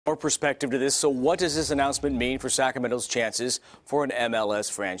More perspective to this. So what does this announcement mean for Sacramento's chances for an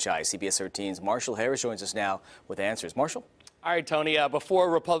MLS franchise? CBS 13's Marshall Harris joins us now with answers. Marshall? All right, Tony, before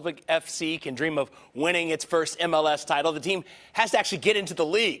Republic FC can dream of winning its first MLS title, the team has to actually get into the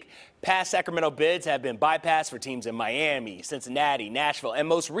league. Past Sacramento bids have been bypassed for teams in Miami, Cincinnati, Nashville, and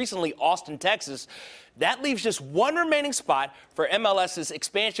most recently Austin, Texas. That leaves just one remaining spot for MLS's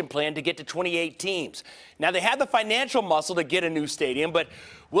expansion plan to get to 28 teams. Now, they have the financial muscle to get a new stadium, but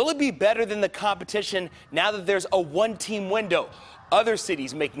will it be better than the competition now that there's a one-team window? Other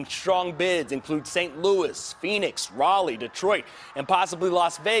cities making strong bids include St. Louis, Phoenix, Raleigh, Detroit, and possibly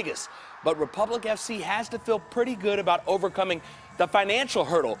Las Vegas. But Republic FC has to feel pretty good about overcoming the financial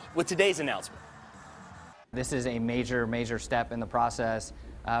hurdle with today's announcement. This is a major step in the process,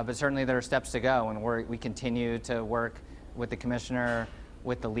 but certainly there are steps to go, and we continue to work with the commissioner,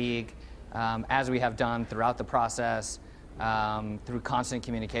 with the league, as we have done throughout the process, through constant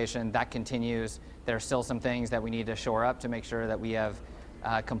communication. That continues. There are still some things that we need to shore up to make sure that we have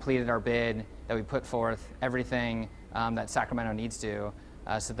completed our bid, that we put forth everything that Sacramento needs to,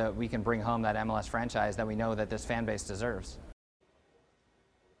 so that we can bring home that MLS franchise that we know that this fan base deserves.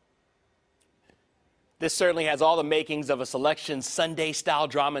 This certainly has all the makings of a Selection Sunday-style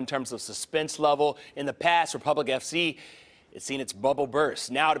drama in terms of suspense level. In the past, Republic FC, it's seen its bubble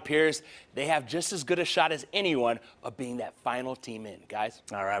burst. Now it appears they have just as good a shot as anyone of being that final team in, guys.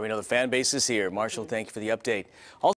 All right, we know the fan base is here. Marshall, thank you for the update.